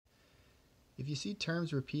If you see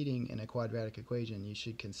terms repeating in a quadratic equation, you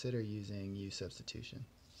should consider using u-substitution.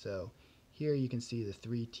 So here you can see the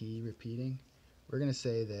 3t repeating. We're going to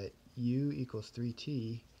say that u equals 3t,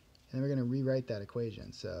 and then we're going to rewrite that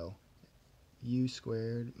equation. So u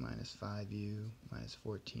squared minus 5u minus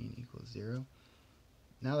 14 equals 0.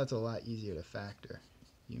 Now that's a lot easier to factor.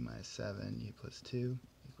 U minus 7, u plus 2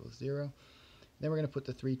 equals 0. Then we're going to put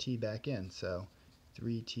the 3t back in. So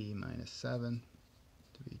 3t minus 7,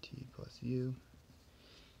 3t plus u.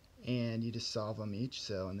 And you just solve them each.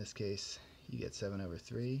 So in this case, you get 7 over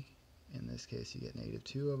 3. In this case, you get negative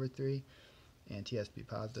 2 over 3. And t has to be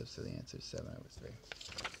positive, so the answer is 7 over 3.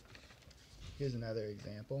 Here's another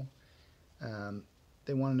example.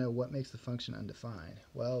 They want to know what makes the function undefined.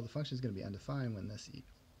 Well, the function is going to be undefined when this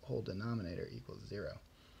whole denominator equals 0.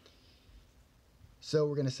 So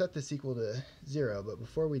we're going to set this equal to 0, but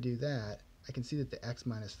before we do that, I can see that the x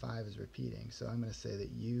minus 5 is repeating. So I'm going to say that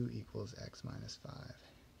u equals x minus 5.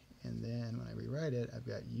 And then when I rewrite it, I've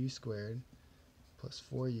got u squared plus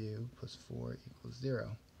 4u plus 4 equals 0.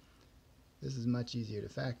 This is much easier to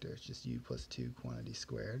factor. It's just u plus 2 quantity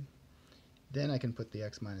squared. Then I can put the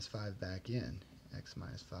x minus 5 back in. X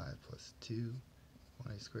minus 5 plus 2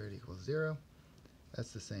 quantity squared equals 0.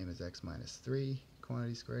 That's the same as x minus 3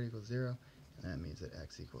 quantity squared equals 0. And that means that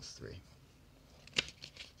x equals 3.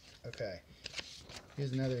 Okay,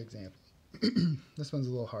 here's another example. This one's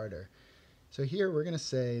a little harder. So here we're going to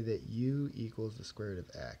say that u equals the square root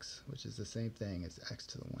of x, which is the same thing as x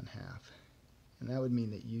to the 1/2. And that would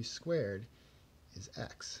mean that u squared is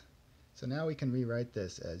x. So now we can rewrite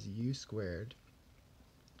this as u squared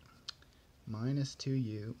minus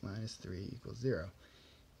 2u minus 3 equals 0.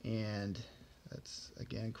 And that's,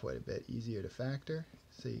 again, quite a bit easier to factor.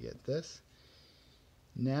 So you get this.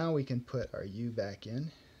 Now we can put our u back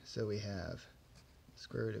in. So we have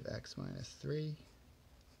square root of x minus 3,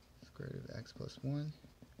 square root of x plus 1.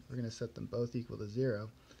 We're going to set them both equal to 0.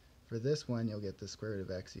 For this one, you'll get the square root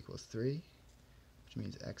of x equals 3, which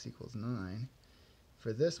means x equals 9.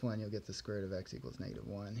 For this one, you'll get the square root of x equals negative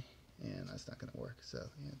 1, and that's not going to work, so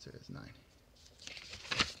the answer is 9.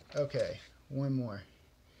 Okay, one more.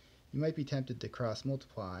 You might be tempted to cross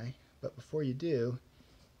multiply, but before you do,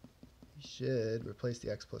 you should replace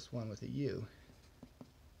the x plus 1 with a u,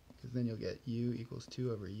 because then you'll get u equals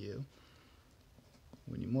 2 over u.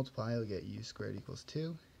 When you multiply, you'll get u squared equals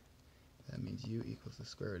 2. That means u equals the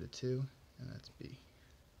square root of 2, and that's b.